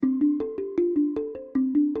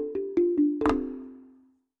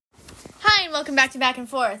welcome back to Back and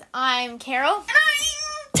Forth. I'm Carol. And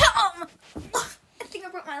I'm Tom. I think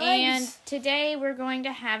I broke my legs. And today we're going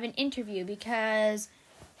to have an interview because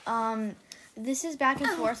this is Back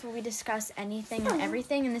and Forth where we discuss anything and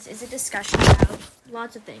everything, and this is a discussion about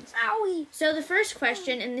lots of things. Owie. So the first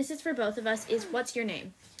question, and this is for both of us, is what's your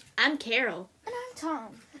name? I'm Carol. And I'm Tom.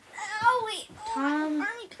 Owie. Tom.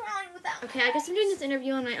 I'm crying without Okay, I guess I'm doing this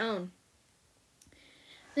interview on my own.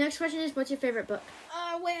 The next question is, what's your favorite book?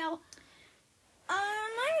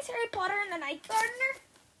 Mine is Harry Potter and the Night Gardener.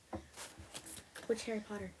 Which Harry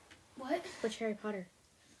Potter? What? Which Harry Potter?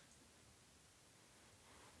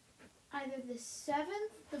 Either the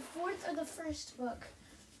 7th, the 4th, or the 1st book.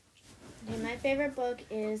 Okay, my favorite book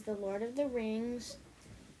is The Lord of the Rings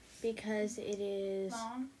because it is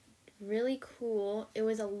really cool. It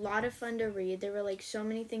was a lot of fun to read. There were like so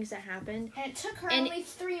many things that happened. And it took her only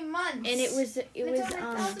 3 months. And it was over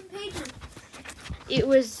 1,000 pages. It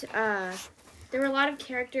was there were a lot of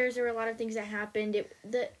characters, there were a lot of things that happened.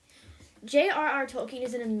 J.R.R. Tolkien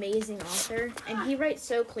is an amazing author, and he writes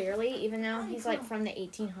so clearly, even though he's like from the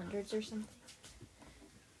 1800s or something.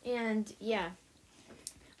 And yeah.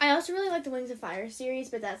 I also really like the Wings of Fire series,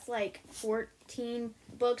 but that's like 14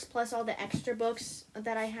 books plus all the extra books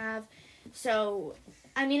that I have. So,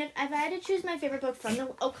 I mean, if I had to choose my favorite book from the...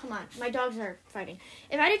 Oh, come on. My dogs are fighting.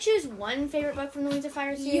 If I had to choose one favorite book from the Wings of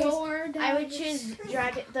Fire series, I would choose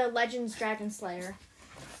the Legends Dragon Slayer.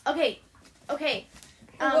 Okay.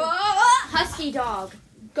 Husky dog.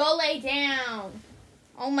 Go lay down.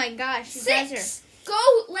 Oh my gosh. You guys Go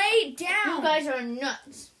lay down. You guys are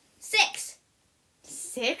nuts. 6.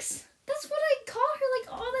 6? That's what I call her like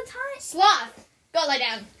all the time. Sloth. Go lay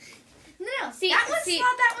down. No. That one's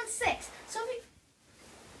Sloth, that one's 6. Sophie.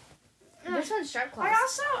 This one's Sharp Claws. I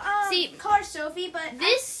also call her Sophie, but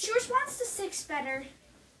she responds to 6 better.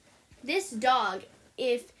 This dog,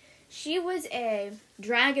 if she was a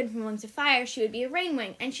dragon from Wings of Fire, she would be a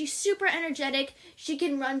Rainwing. And she's super energetic. She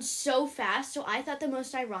can run so fast. So I thought the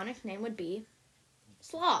most ironic name would be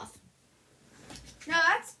Sloth. No,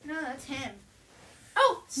 that's him.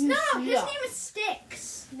 Oh, no, his name is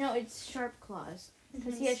Styx. No, it's Sharp Claws.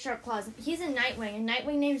 Because he has sharp claws. He's a Nightwing, and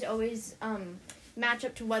Nightwing names always match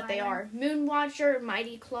up to what they are. Moonwatcher,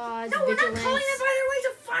 Mighty Claws, No, Vigilance. we're not calling them by their Wings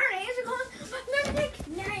of Fire names. We're calling them their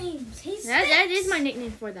nicknames. He's that is my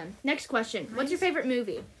nickname for them. Next question. What's your favorite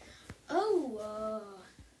movie? Either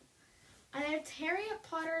it's Harry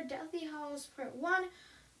Potter, Deathly Hallows Part 1.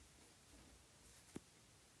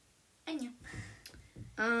 And you.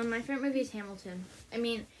 My favorite movie is Hamilton. I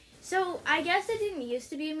mean, so I guess it didn't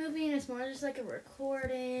used to be a movie, and it's more just like a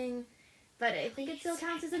recording. But I think it still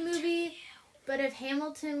counts as a movie. But if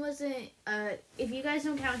Hamilton wasn't, if you guys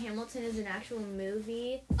don't count Hamilton as an actual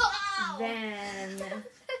movie, then,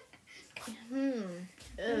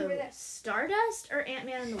 Stardust or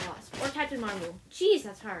Ant-Man and the Wasp or Captain Marvel? Jeez,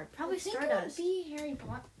 that's hard. Probably Stardust. It would be Harry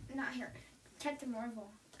Potter, not Harry. Captain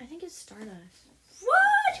Marvel. I think it's Stardust.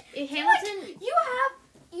 What? If Hamilton,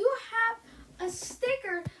 You have a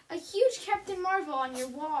sticker, a huge Captain Marvel on your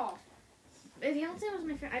wall. If Hamilton was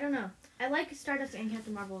my favorite, I don't know. I like Stardust and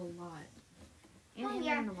Captain Marvel a lot. And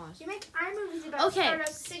Ant-Man and the Wasp. You make movies about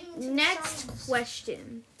Stardust singing to Next songs.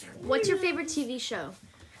 Question. What's your favorite TV show?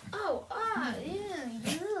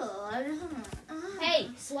 Hey,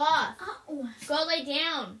 Sloth. Go lay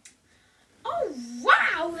down. Oh,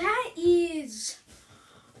 wow, that is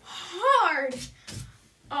hard.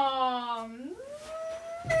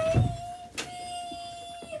 Maybe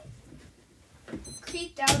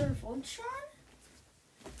Creeped Out or Voltron?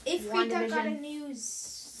 If Creeped Out got a new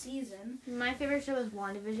season. My favorite show was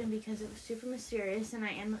WandaVision because it was super mysterious, and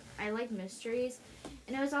I like mysteries,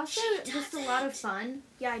 and it was also just a lot of fun.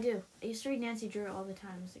 Yeah, I do. I used to read Nancy Drew all the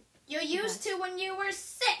time. You used to when you were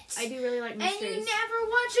 6. I do really like mysteries. And you never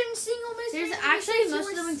watched a single mystery. There's actually most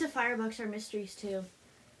of the Wings of Fire books are mysteries too.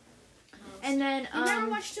 And then you never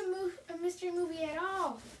watched a mystery movie at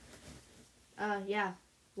all. Yeah,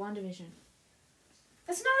 WandaVision.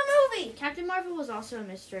 That's not a movie. Captain Marvel was also a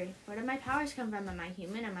mystery. Where did my powers come from? Am I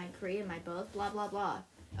human? Am I Kree? Am I both? Blah blah blah.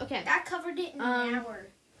 Okay. That covered it in an hour.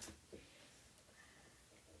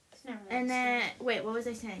 And then wait, what was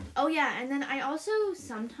I saying? Oh yeah, and then I also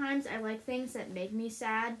sometimes I like things that make me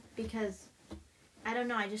sad because I don't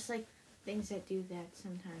know, I just like things that do that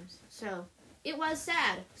sometimes. So it was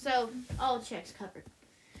sad. So all checks covered.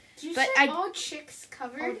 Did you say all chicks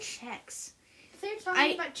covered? All checks. They're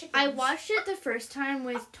talking about chickens. I watched it the first time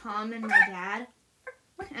with Tom and my dad,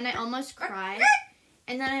 and I almost cried.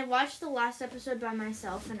 And then I watched the last episode by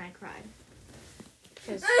myself, and I cried.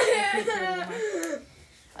 Because I couldn't do it anymore.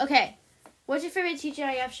 Okay, What's your favorite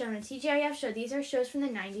TGIF show? And a TGIF show, these are shows from the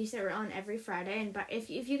 90s that were on every Friday. And if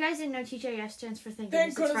you guys didn't know, TGIF stands for Thank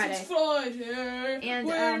Goodness It's Friday. It's Friday. And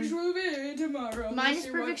where will be tomorrow? Mine is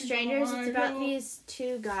Perfect Strangers. It's about these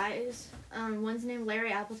two guys. One's named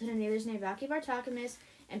Larry Appleton and the other's named Balki Bartokomous.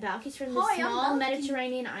 And Balki's from this small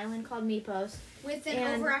Mediterranean island called Mypos. With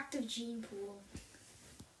an overactive gene pool.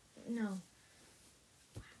 No.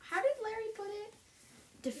 How did Larry put it?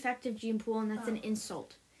 Defective gene pool, and that's an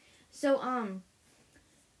insult. So,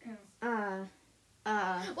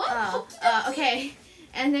 okay.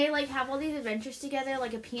 And they, like, have all these adventures together.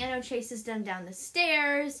 Like, a piano chases them down the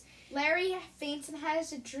stairs. Larry faints and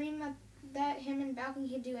has a dream that him and Balki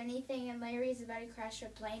can do anything, and Larry's about to crash a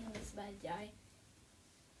plane and he's about to die.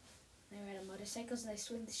 They ride on motorcycles and they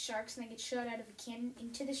swim the sharks and they get shot out of a cannon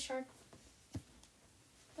into the shark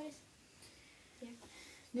place. Yeah.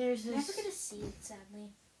 There's this... I never get to see it,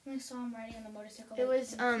 sadly. I saw him riding on the motorcycle. It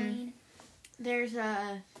was, there's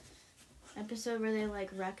a episode where they, like,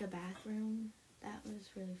 wreck a bathroom. That was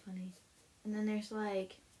really funny. And then there's,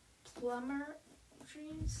 like... plumber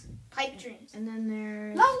dreams? Pipe dreams. And then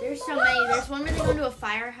there's so many. There's one where they go into a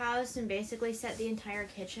firehouse and basically set the entire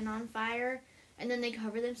kitchen on fire. And then they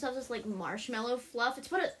cover themselves with, like, marshmallow fluff. It's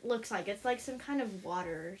what it looks like. It's like some kind of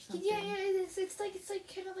water or something. Yeah, it's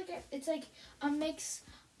like a mix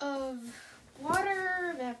of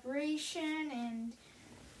water, evaporation, and...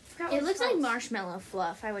 It looks like marshmallow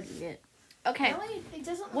fluff. I would eat it. Okay. Really? It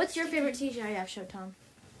doesn't. What's your favorite TGIF show, Tom?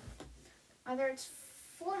 Either it's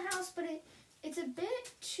Full House, but it's a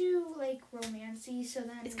bit too, like, romancy, so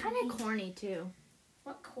then... It's kind of corny, too.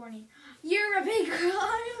 What corny? You're a big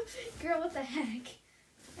girl. Girl, what the heck?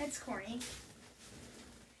 That's corny.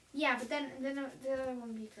 Yeah, but then the other one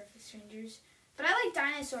would be Perfect Strangers. But I like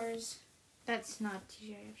dinosaurs. That's not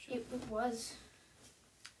TGIF show. It was.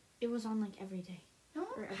 It was on, like, every day. No?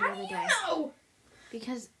 Or every How other do you day. know?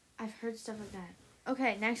 Because I've heard stuff like that.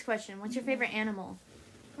 Okay, next question. What's your favorite animal?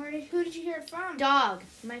 Who did you hear it from? Dog.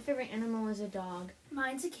 My favorite animal is a dog.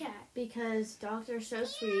 Mine's a cat. Because dogs are so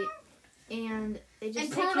sweet. And they just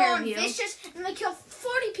and take care of you. Vicious, and they kill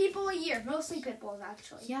 40 people a year. Mostly pit bulls,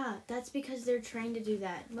 actually. Yeah, that's because they're trained to do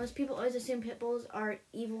that. Most people always assume pit bulls are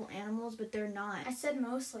evil animals, but they're not. I said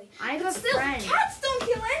mostly. I have a friend. Cats don't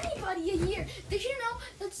kill anybody a year. Did you know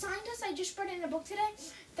that scientists, I just read in a book today,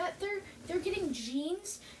 that they're getting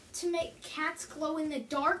genes to make cats glow in the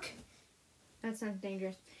dark? That sounds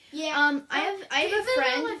dangerous. Yeah. I have a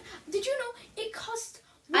friend. Did you know it costs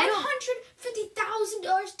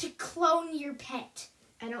 $150,000 to clone your pet?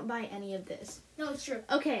 I don't buy any of this. No, it's true.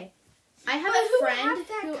 Okay. I have a friend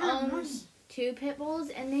who owns 2 pit bulls,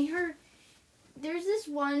 and there's this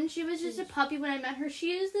one, she was just a puppy when I met her.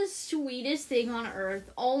 She is the sweetest thing on earth.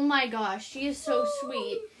 Oh my gosh, she is so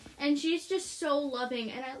sweet. And she's just so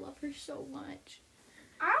loving, and I love her so much.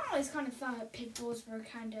 I always kind of thought pit bulls were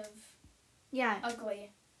kind of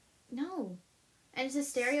ugly. No. And it's a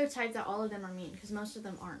stereotype that all of them are mean, because most of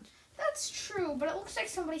them aren't. That's true, but it looks like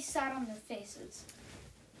somebody sat on their faces.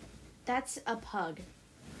 That's a pug.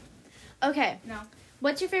 Okay. No.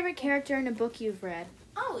 What's your favorite character in a book you've read?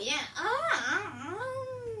 Oh, yeah.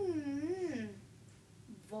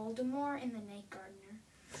 Voldemort and the Night Gardener.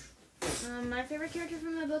 My favorite character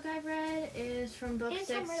from the book I've read is from book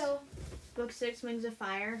 6. Book 6, Wings of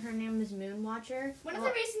Fire. Her name is Moonwatcher. One of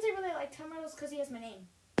the reasons I really like Tom Riddle is because he has my name.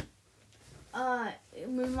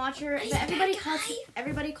 Moonwatcher, but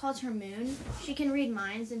everybody calls her Moon. She can read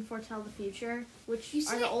minds and foretell the future, which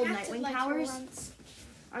are the old Nightwing powers.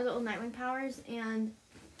 Are the old Nightwing powers, and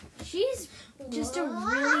she's just a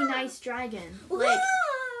really nice dragon. Like,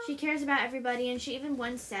 she cares about everybody, and she even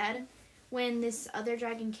once said, when this other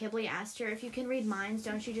dragon Kibble asked her, if you can read minds,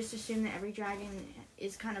 don't you just assume that every dragon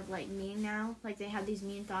is kind of like mean now? Like, they have these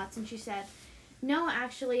mean thoughts, and she said, no,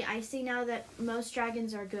 actually, I see now that most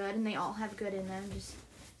dragons are good, and they all have good in them. Just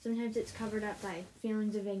sometimes it's covered up by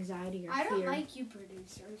feelings of anxiety or fear. I don't like you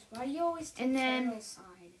producers. Why do you always take Turtle's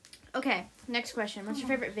side? Okay, next question. What's your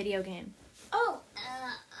favorite video game? Oh,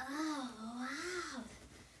 wow.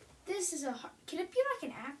 This is can it be like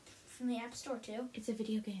an app from the App Store, too? It's a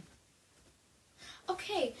video game.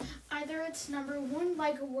 Okay, either it's #1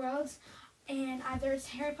 Lego Worlds, and either it's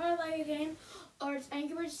Harry Potter Lego game, or it's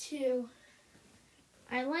Angry Birds 2.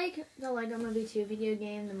 I like the Lego Movie 2 video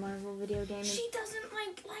game, the Marvel video game. She doesn't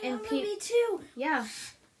like Lego Movie 2. Yeah.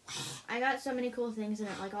 I got so many cool things in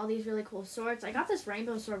it, like all these really cool swords. I got this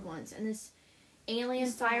rainbow sword once, and this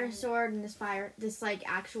alien fire sword, and this like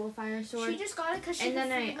actual fire sword. She just got it because she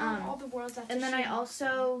could all the worlds after. And then I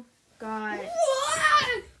also got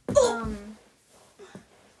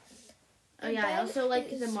I also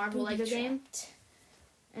like the Marvel Lego game.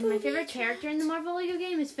 And my favorite character in the Marvel Lego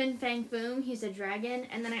game is Fin Fang Foom. He's a dragon.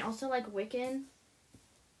 And then I also like Wiccan,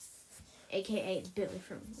 a.k.a. Billy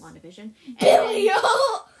from WandaVision. Billy!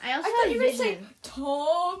 I also have Vision.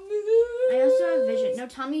 Tommy! I also have Vision. No,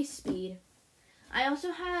 Tommy's Speed. I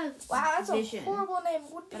also have Wow, that's Vision. a horrible name.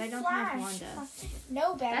 Would be But I don't Flash. have Wanda.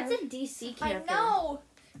 No better. That's a DC character. I know.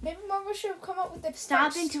 Maybe Marvel should have come up with it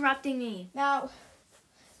Stop first. interrupting me. Now,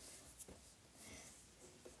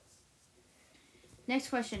 Next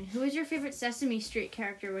question. Who is your favorite Sesame Street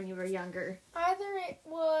character when you were younger? either it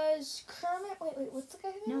was Kermit. Wait, what's the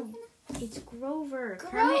guy's name? No. again? It's Grover.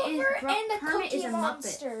 Grover and the Kermit Cookie is a Muppet.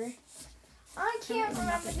 Monster. I can't Kermit is a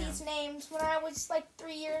remember Muppet these names when I was like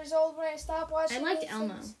 3 years old when I stopped watching. I liked these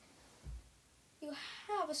Elmo. things. You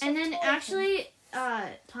have a And then toy actually,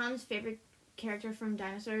 Tom's favorite character from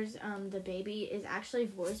Dinosaurs, the baby, is actually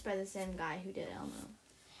voiced by the same guy who did Elmo.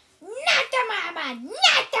 Not the mama!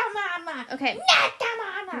 Not the mama! Okay. Not the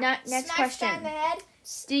mama! Next Smacks question. down the head.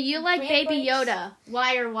 Do you like Brain Baby breaks. Yoda?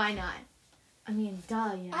 Why or why not? I mean,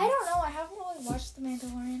 duh, yeah. I don't know. I haven't really watched The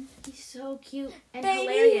Mandalorian. He's so cute and Baby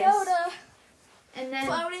hilarious. Yoda And then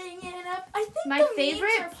floating it up. I think my the memes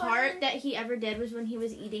favorite are part funny. that he ever did was when he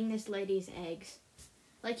was eating this lady's eggs.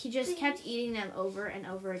 Like, he just kept eating them over and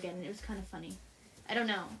over again, and it was kind of funny. I don't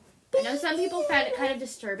know. I know some people found it kind of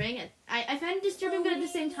disturbing. I found it disturbing, but at the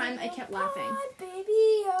same time, I kept laughing.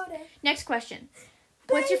 Baby Yoda. Next question.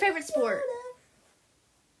 What's your favorite sport?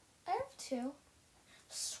 I have two.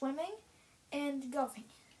 Swimming and golfing.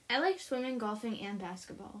 I like swimming, golfing, and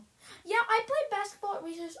basketball. Yeah, I played basketball at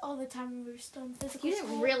recess all the time when we were still in physical You school.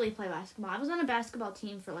 didn't really play basketball. I was on a basketball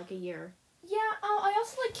team for like a year. Yeah, I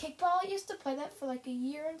also like kickball. I used to play that for like a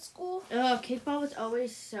year in school. Oh, kickball was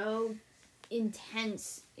always so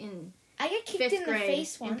intense in I got kicked 5th in the grade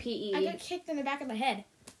face in once. PE. I got kicked in the back of the head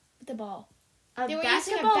with the ball. A They were using a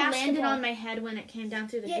basketball landed basketball. on my head when it came down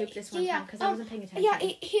through the hoop this one yeah, time because I wasn't paying attention. Yeah,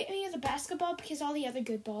 it hit me as a basketball because all the other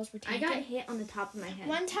good balls were I taken. got hit on the top of my head.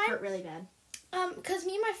 One It time- hurt really bad. Because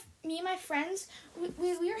me and my friends, we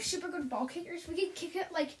were super good ball kickers. We could kick it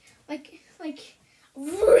like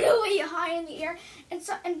really high in the air.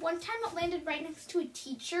 And one time it landed right next to a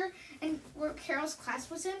teacher and where Carol's class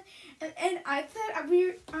was in. And I thought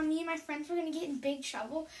me and my friends were gonna get in big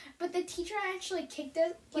trouble. But the teacher actually kicked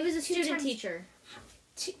it. He was a two student times- teacher.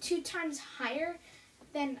 Two times higher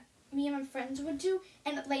than me and my friends would do,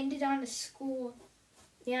 and it landed on the school.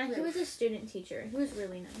 Yeah, he Roof. was a student teacher. He was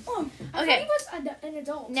really nice. Oh, I Okay. thought he was an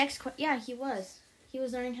adult. Yeah, he was. He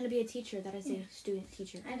was learning how to be a teacher. That is a student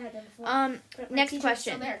teacher. I've had that before. But my Next teacher's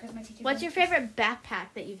question. still there 'cause my teacher What's your went. favorite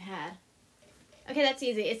backpack that you've had? Okay, that's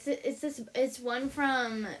easy. It's one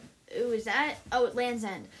from Land's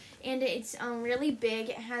End, and it's really big.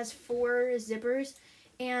 It has 4 zippers,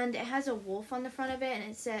 and it has a wolf on the front of it, and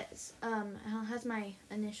it says it has my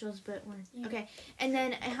initials, but Yeah. okay. And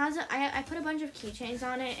then it has I put a bunch of keychains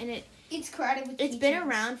on it, and It's crowded with it's been keychains.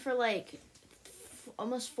 around for like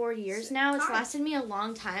almost 4 years now. It's Hi. lasted me a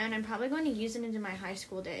long time, and I'm probably going to use it into my high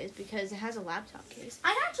school days because it has a laptop case.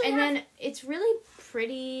 I actually And have, then it's really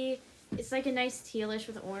pretty. It's like a nice tealish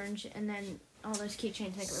with orange, and then all those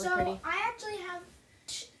keychains make it so look pretty. I actually have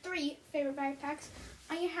 3 favorite backpacks.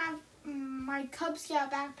 I have my Cub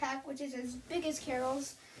Scout backpack, which is as big as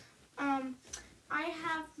Carol's. I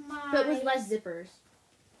have my But with less zippers.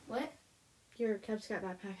 what? Your Cub Scout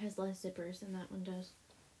backpack has less zippers than that one does.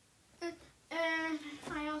 And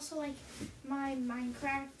I also like my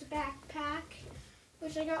Minecraft backpack,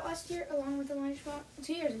 which I got last year along with the lunchbox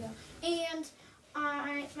 2 years ago. And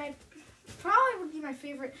my probably would be my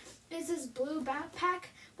favorite is this blue backpack,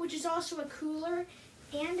 which is also a cooler,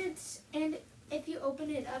 and if you open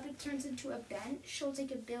it up, it turns into a bench. So it's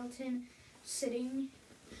like a built-in sitting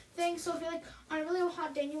thing. So if you're like on a really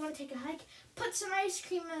hot day and you want to take a hike, put some ice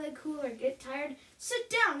cream in the cooler. Get tired, sit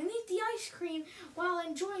down and eat the ice cream while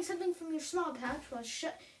enjoying something from your small pouch while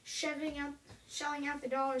shelling out the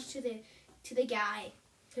dollars to the guy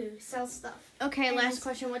who sells stuff. Okay, And last it's-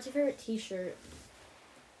 question. What's your favorite T-shirt?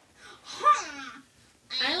 Huh.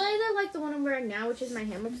 I like the one I'm wearing now, which is my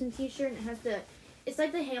Hamilton T-shirt, and it has it's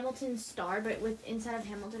like the Hamilton star, but with inside of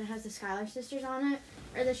Hamilton, it has the Schuyler sisters on it.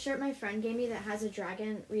 Or the shirt my friend gave me that has a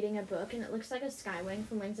dragon reading a book, and it looks like a Skywing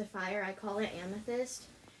from Wings of Fire. I call it Amethyst,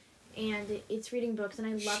 and it's reading books, and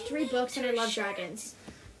I love to read books, and I love dragons.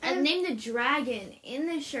 I've named the dragon in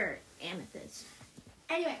the shirt Amethyst.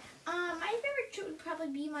 Anyway, my favorite shirt would probably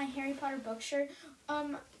be my Harry Potter book shirt.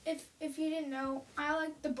 If you didn't know, I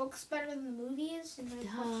like the books better than the movies.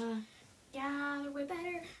 And yeah, they're way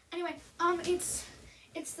better. Anyway,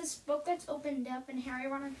 it's this book that's opened up, and Harry,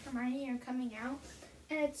 Ron, and Hermione are coming out,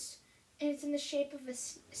 and and it's in the shape of a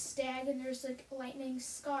stag, and there's like a lightning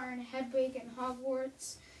scar and a headwig and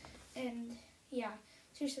Hogwarts, and yeah,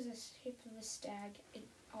 so it says the shape of a stag,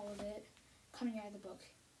 all of it coming out of the book.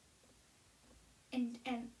 And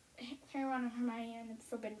Harry, Ron, and Hermione in the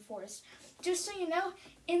Forbidden Forest. Just so you know,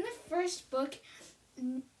 in the first book,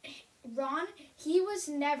 Ron, he was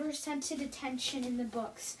never sent to detention in the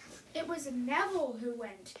books. It was Neville who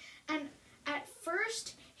went. And at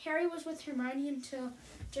first, Harry was with Hermione until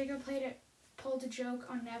Draco pulled a joke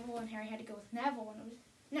on Neville, and Harry had to go with Neville. And it was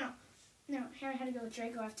no, Harry had to go with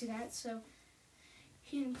Draco after that, so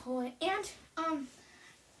he didn't pull it. And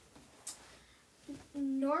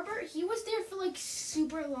Norbert, he was there for like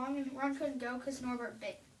super long, and Ron couldn't go because Norbert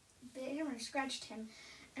bit him or scratched him,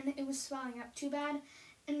 and it was swelling up too bad.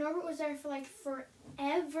 And Norbert was there for like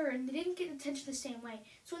forever, and they didn't get attention the same way.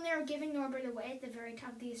 So when they were giving Norbert away at the very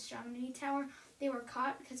top of the astronomy tower, they were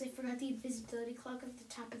caught because they forgot the invisibility cloak at the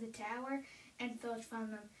top of the tower, and Filch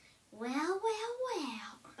found them. Well.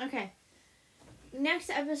 Okay. Next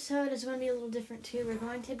episode is going to be a little different too. We're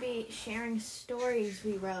going to be sharing stories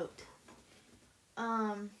we wrote.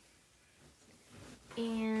 And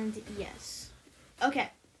yes. Okay.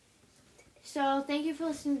 So thank you for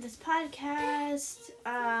listening to this podcast.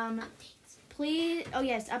 Please,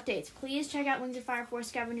 updates. Please check out Wings of Fire for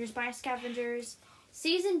Scavengers by Scavengers.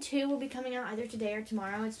 Season 2 will be coming out either today or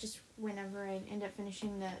tomorrow. It's just whenever I end up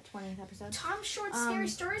finishing the 20th episode. Tom Short's Scary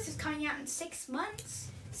Stories is coming out in 6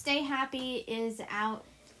 months. Stay Happy is out,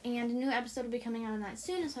 and a new episode will be coming out on that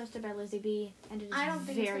soon. It's hosted by Lizzie B, and it is I don't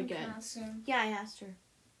think very it's good. gonna come out soon. Yeah, I asked her.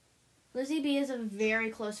 Lizzie B is a very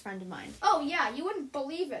close friend of mine. Oh yeah, you wouldn't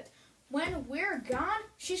believe it. When we're gone,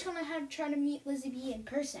 she's gonna try to meet Lizzie B in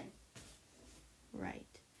person. Right.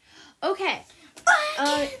 Okay.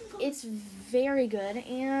 It's very good,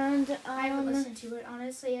 and I haven't listened to it,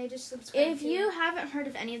 honestly. I just subscribed if you haven't heard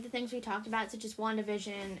of any of the things we talked about, such as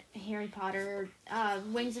WandaVision, Harry Potter,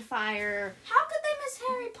 Wings of Fire. How could they miss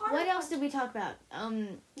Harry Potter? What else did we talk about?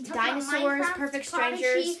 We talked Dinosaurs, about Minecraft, Perfect Prodigy,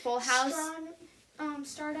 Strangers, Full House.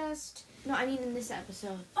 Stardust. No, I mean in this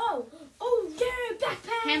episode. Oh yeah,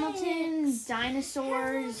 Backpack. Hamilton,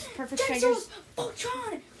 Dinosaurs, Perfect Dinosaurs, Strangers.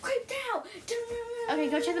 Voltron, Creeped Out. Okay,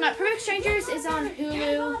 go check them out. Perfect Strangers is on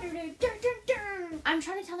Hulu. I'm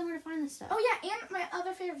trying to tell them where to find this stuff. Oh yeah, and my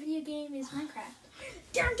other favorite video game is Minecraft.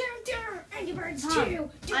 Angry Birds Tom,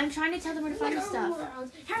 2. I'm trying to tell them where to find this stuff.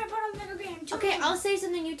 World. Harry Potter Lego Game 2. Okay, I'll say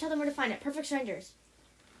something, you tell them where to find it. Perfect Strangers.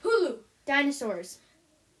 Hulu. Dinosaurs.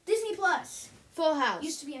 Disney Plus. Full House.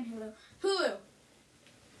 Used to be on Hulu. Hulu.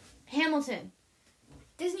 Hamilton.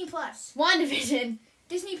 Disney Plus. WandaVision.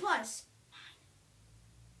 Disney Plus.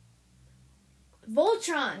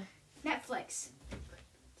 Voltron. Netflix.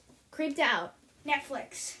 Creeped Out.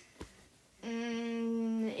 Netflix.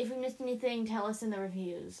 If we missed anything, tell us in the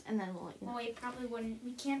reviews, and then we'll let you know. Well, we probably wouldn't.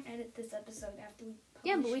 We can't edit this episode after we publish.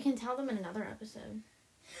 Yeah, but we can tell them in another episode.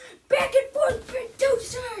 Back and forth,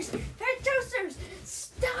 producers!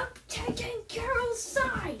 Stop taking Carol's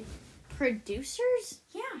side! Producers?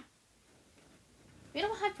 Yeah. We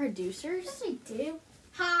don't have producers. Yes, we do.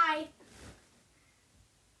 Hi.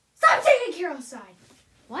 Stop taking Carol's side!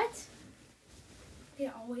 What? They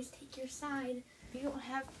always take your side. We don't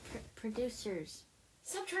have producers.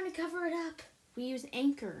 Stop trying to cover it up. We use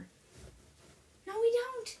Anchor. No, we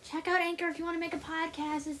don't. Check out Anchor if you want to make a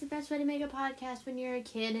podcast. It's the best way to make a podcast when you're a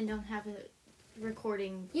kid and don't have a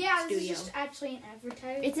recording Yeah, studio. this is just actually an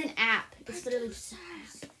advertisement. It's an app. It's literally just an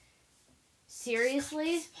app.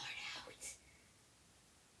 Seriously?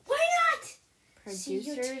 Why not? Producers? See,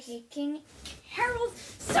 you're taking Harold.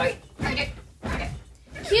 Sorry.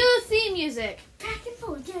 Cue theme music. Back and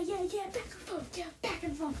forth. Yeah. Back and forth. Yeah. Back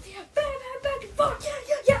and forth. Yeah. Back and forth.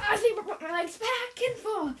 Yeah. I think my legs back and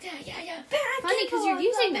forth. Yeah. Back Funny because you're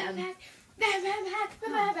using them.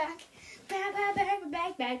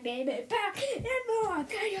 Back, baby. Back and forth.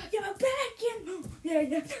 Yeah. Back and forth. Yeah.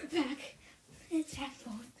 Back. It's back and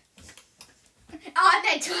forth. Oh,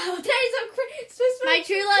 that 12 days of Christmas. My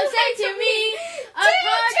true love said to me, a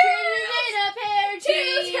partridge in a pear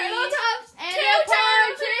tree. 2 turtle doves. And 2 a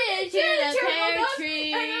partridge in a turtle pear doves.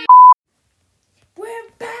 tree. We're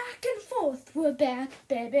back and forth. We're back,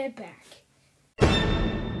 baby, back.